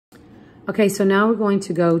Okay, so now we're going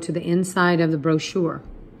to go to the inside of the brochure.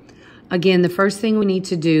 Again, the first thing we need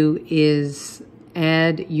to do is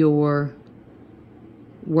add your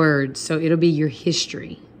words. So it'll be your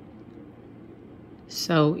history.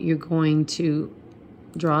 So you're going to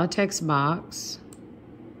draw a text box.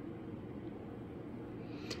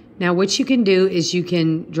 Now what you can do is you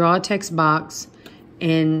can draw a text box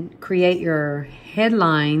and create your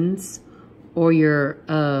headlines or your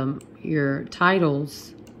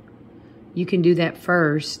titles. You can do that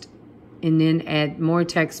first and then add more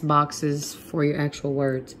text boxes for your actual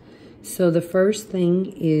words. So the first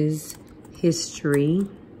thing is history.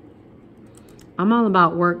 I'm all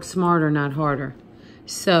about work smarter, not harder.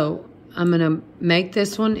 So I'm gonna make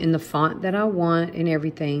this one in the font that I want and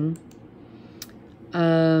everything.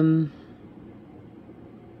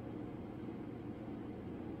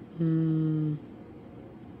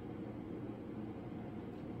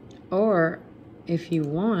 Or if you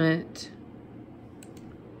want,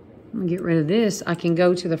 I'm gonna get rid of this. I can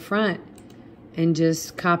go to the front and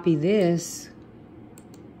just copy this.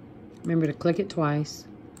 Remember to click it twice.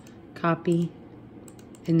 Copy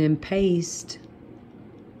and then paste.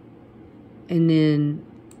 And then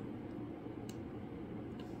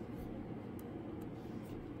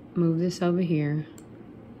move this over here.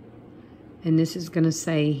 And this is gonna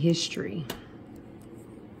say history.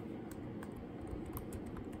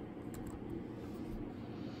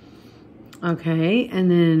 Okay, and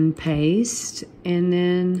then paste, and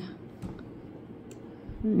then,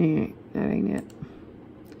 nah, that ain't it.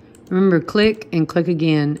 Remember, click and click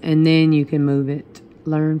again, and then you can move it.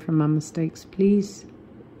 Learn from my mistakes, please.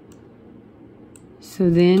 So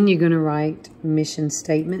then you're gonna write mission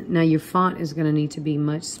statement. Now your font is gonna need to be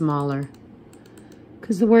much smaller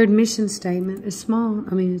because the word mission statement is small.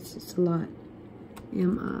 I mean, it's a lot.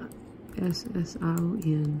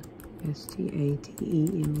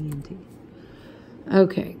 M-I-S-S-I-O-N-S-T-A-T-E-M-E-N-T.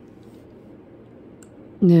 Okay.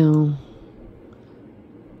 Now,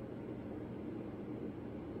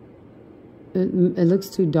 it looks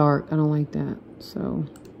too dark. I don't like that. So,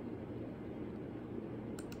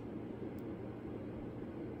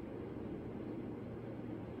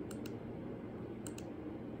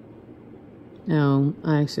 no,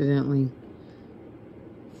 I accidentally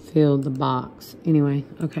filled the box. Anyway,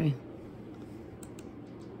 okay.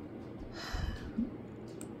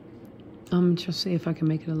 I'm just see if I can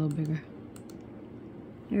make it a little bigger.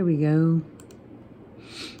 There we go.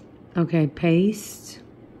 Okay, paste.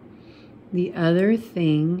 The other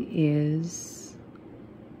thing is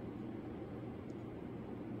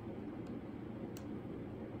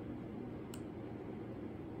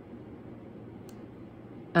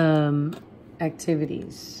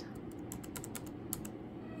activities.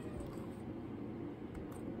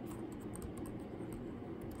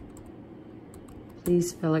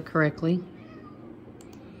 Please spell it correctly.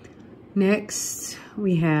 Next,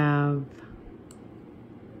 we have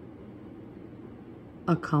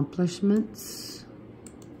accomplishments.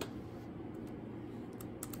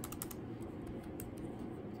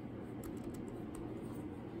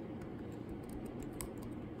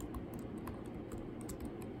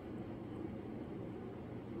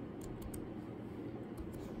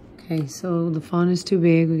 Okay, so the font is too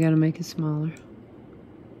big. We got to make it smaller.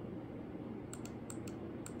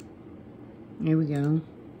 There we go.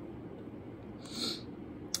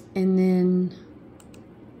 And then,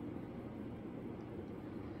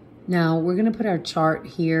 now we're going to put our chart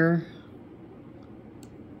here.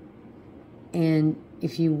 And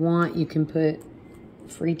if you want, you can put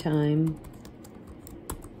free time.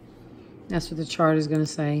 That's what the chart is going to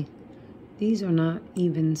say. These are not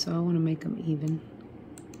even, so I want to make them even.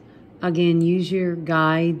 Again, use your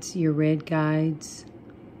guides, your red guides,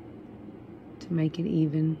 to make it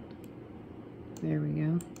even. There we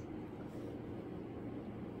go.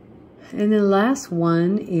 And the last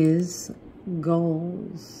one is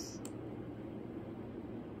goals.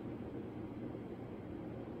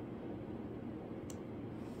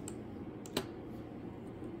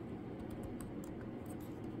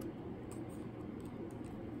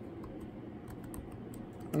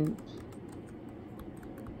 Oops.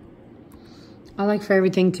 I like for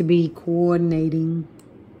everything to be coordinating.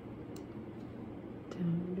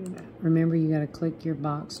 Don't do that. Remember, you got to click your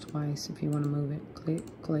box twice if you want to move it. Click,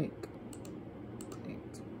 click, click.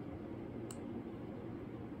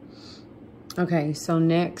 Okay, so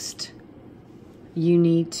next you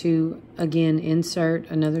need to, again, insert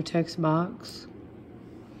another text box.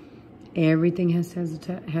 Everything has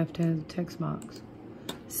to have a text box.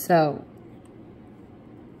 So,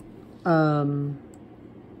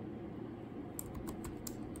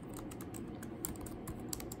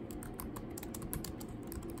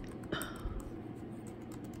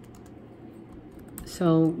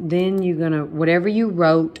 So then you're going to, whatever you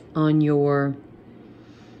wrote on your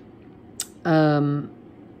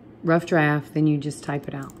rough draft, then you just type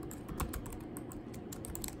it out.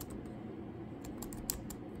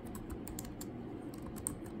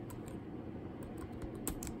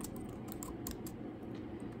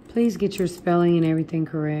 Please get your spelling and everything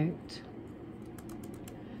correct.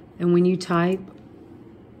 And when you type,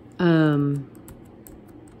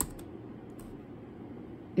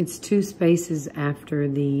 it's 2 spaces after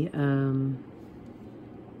the,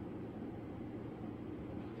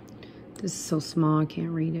 this is so small I can't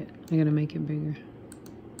read it. I gotta make it bigger.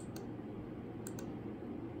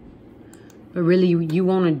 But really, you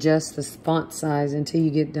won't adjust the font size until you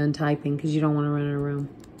get done typing because you don't want to run out of room.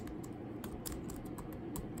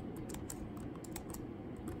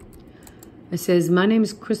 It says, my name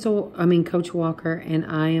is Coach Walker, and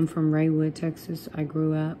I am from Raywood, Texas. I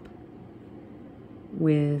grew up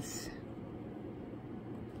with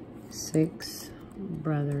 6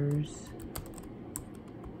 brothers.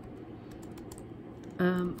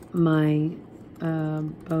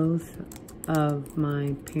 Both of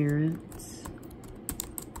my parents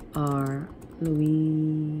are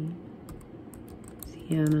Louisiana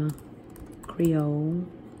Creole.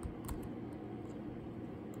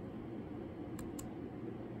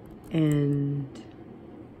 And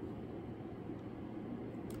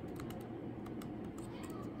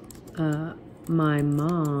my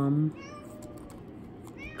mom,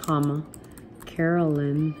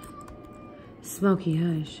 Carolyn Smoky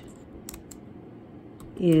Hush,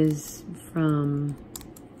 is from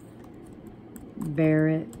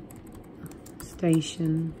Barrett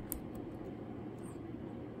Station,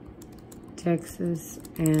 Texas,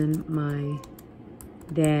 and my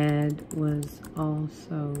dad was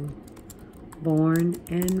also born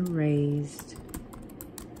and raised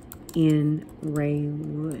in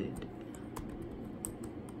Raywood.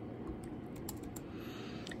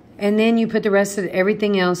 And then you put the rest of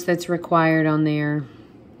everything else that's required on there.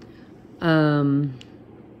 And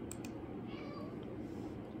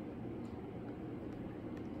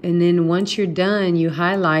then once you're done, you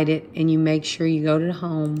highlight it and you make sure you go to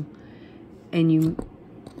home and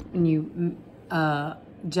you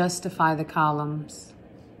justify the columns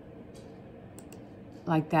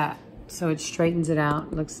like that. So it straightens it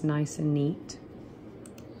out, looks nice and neat.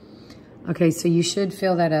 Okay, so you should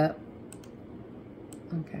fill that up.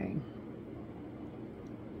 Okay.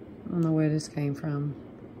 I don't know where this came from.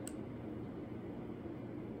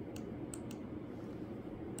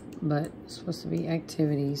 But it's supposed to be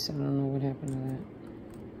activities, so I don't know what happened to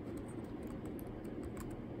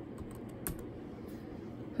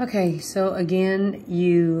that. Okay, so again,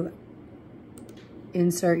 you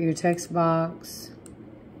insert your text box.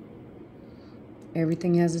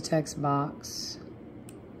 Everything has a text box.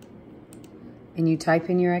 And you type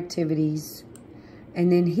in your activities.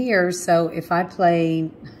 And then here, so if I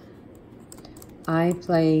played, it's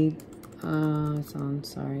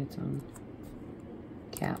on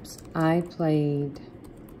caps. I played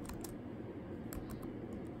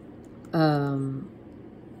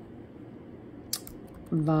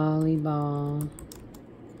volleyball,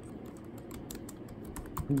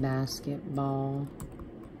 basketball,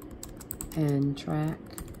 and track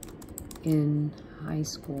in high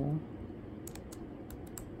school.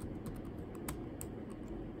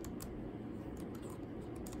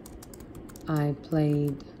 I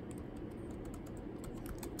played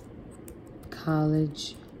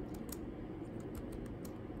college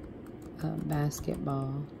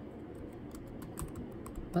basketball.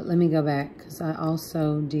 But let me go back, because I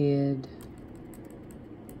also did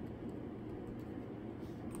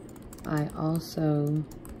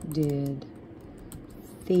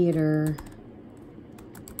theater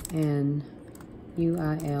and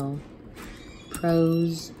UIL,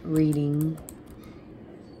 prose reading.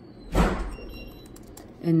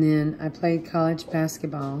 And then I played college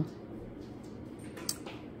basketball.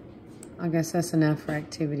 I guess that's enough for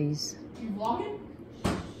activities. You vlogging?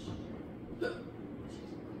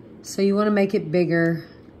 So you want to make it bigger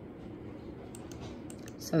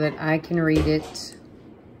so that I can read it.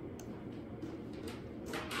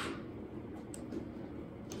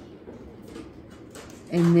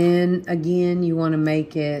 And then again, you want to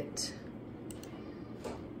make it,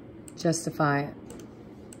 justify it.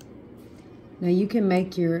 Now you can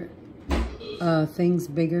make your things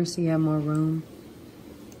bigger so you have more room.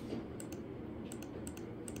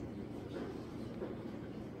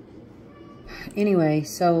 Anyway,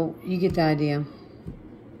 so you get the idea.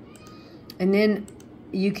 And then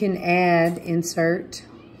you can add, insert,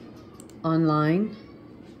 online.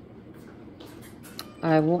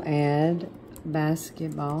 I will add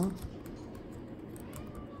basketball.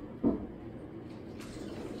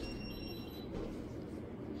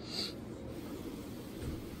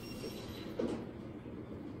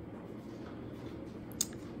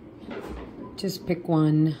 Just pick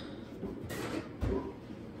one.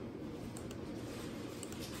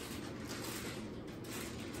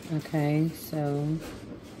 Okay, so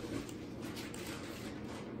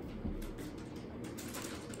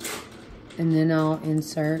and then I'll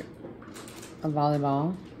insert a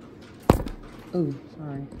volleyball. Oh,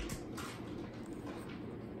 sorry.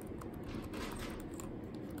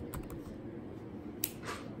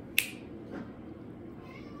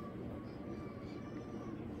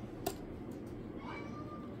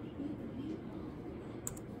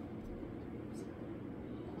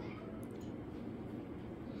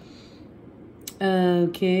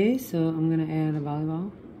 Okay, so I'm gonna add a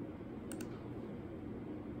volleyball.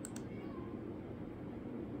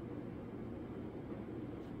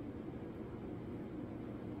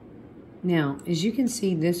 Now, as you can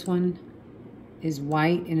see, this one is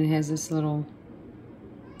white and it has this little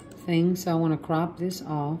thing, so I want to crop this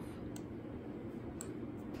off.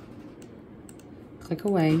 Click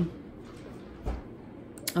away.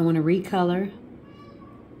 I want to recolor,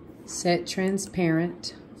 set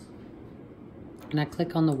transparent, and I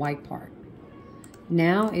click on the white part.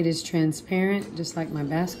 Now it is transparent, just like my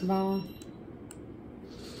basketball.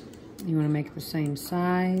 You want to make it the same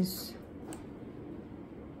size.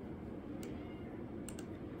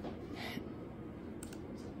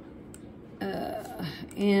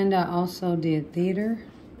 And I also did theater.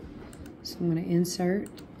 So I'm going to insert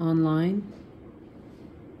online.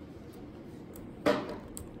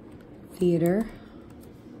 Theater.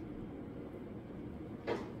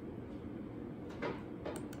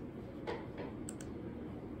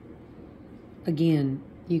 Again,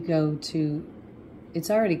 you go to,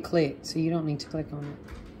 it's already clicked, so you don't need to click on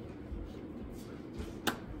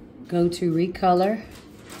it. Go to recolor.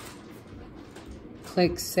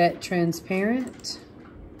 Click set transparent.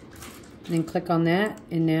 And then click on that,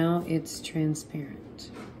 and now it's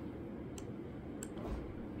transparent.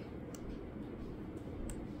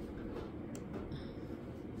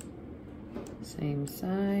 Same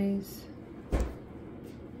size. I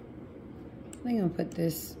think I'll put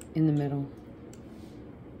this in the middle.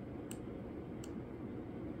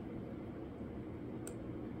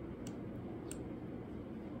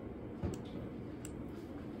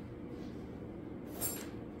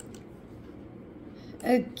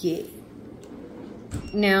 Okay.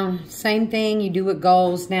 Now, same thing you do with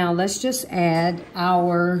goals. Now, let's just add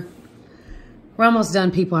our, we're almost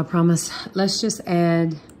done, people, I promise. Let's just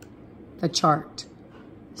add the chart.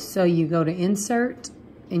 So you go to insert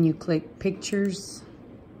and you click pictures.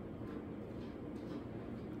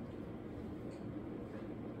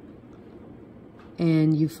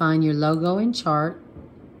 And you find your logo and chart.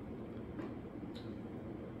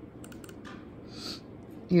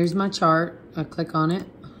 Here's my chart. I click on it.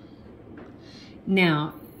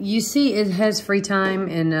 Now, you see it has free time,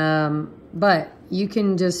 and but you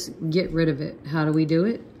can just get rid of it. How do we do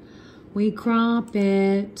it? We crop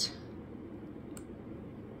it.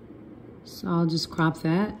 So I'll just crop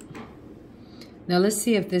that. Now let's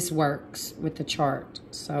see if this works with the chart.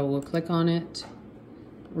 So we'll click on it,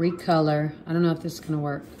 recolor. I don't know if this is gonna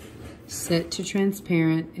work. Set to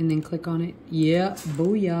transparent, and then click on it. Yeah,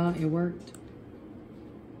 booyah, it worked.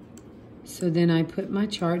 So then I put my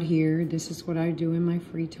chart here. This is what I do in my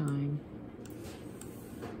free time.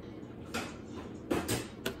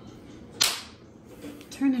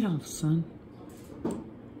 Turn it off, son.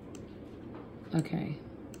 Okay.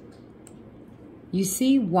 You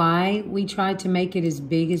see why we tried to make it as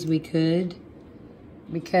big as we could?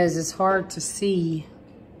 Because it's hard to see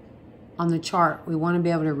on the chart. We want to be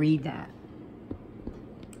able to read that.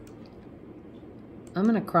 I'm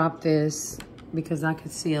going to crop this because I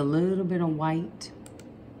could see a little bit of white.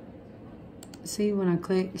 See when I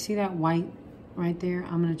click, see that white right there?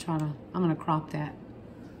 I'm gonna crop that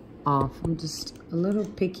off. I'm just a little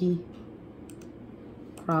picky.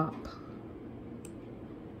 Crop.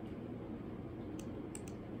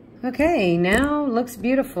 Okay, now looks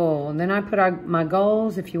beautiful. And then I put my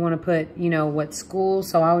goals, if you want to put, you know, what school.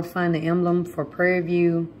 So I would find the emblem for Prairie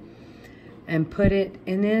View and put it,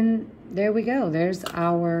 and then there we go. There's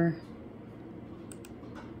our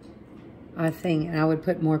thing. And I would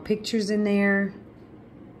put more pictures in there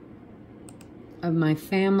of my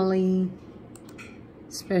family.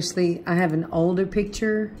 Especially, I have an older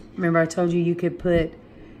picture. Remember I told you could put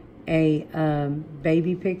a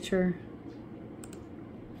baby picture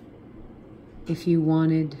if you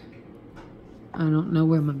wanted. I don't know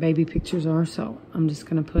where my baby pictures are, so I'm just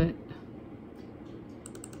gonna put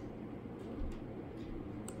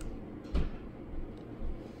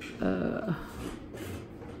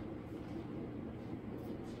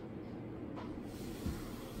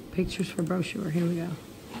pictures for brochure. Here we go.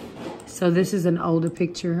 So this is an older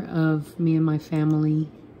picture of me and my family.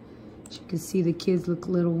 As you can see, the kids look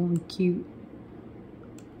little and cute.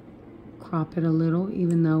 Crop it a little,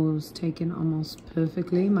 even though it was taken almost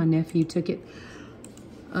perfectly. My nephew took it.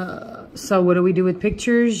 So what do we do with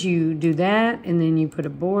pictures? You do that, and then you put a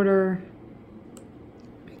border.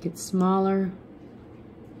 Make it smaller.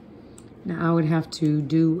 Now I would have to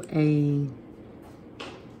do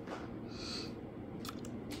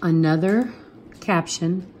another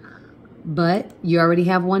caption, but you already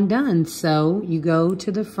have one done. So you go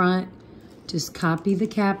to the front, just copy the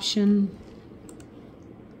caption,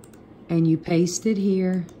 and you paste it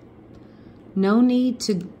here. No need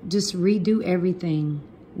to just redo everything.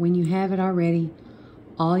 When you have it already,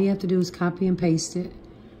 all you have to do is copy and paste it.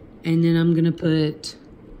 And then I'm gonna put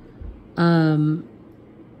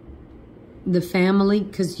the family,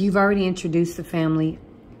 because you've already introduced the family,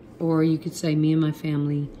 or you could say me and my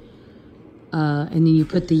family. And then you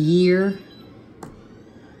put the year.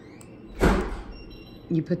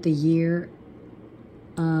 You put the year,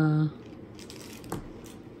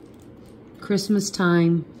 Christmas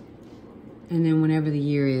time, and then whenever the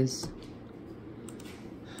year is.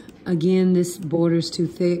 Again, this border's too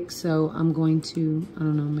thick, so I'm going to, I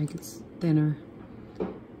don't know, make it thinner.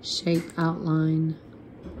 Shape, outline,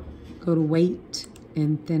 go to weight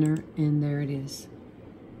and thinner, and there it is.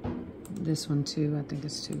 This one too, I think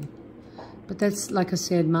it's too. But that's, like I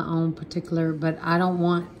said, my own particular, but I don't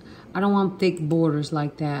want thick borders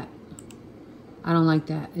like that. I don't like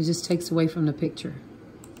that. It just takes away from the picture.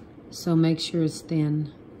 So make sure it's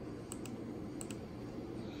thin.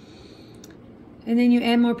 And then you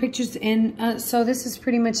add more pictures, and so this is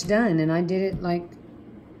pretty much done. And I did it like,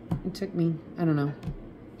 it took me, I don't know,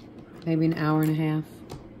 maybe an hour and a half.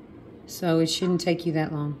 So it shouldn't take you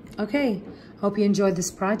that long. Okay, hope you enjoyed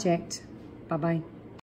this project. Bye-bye.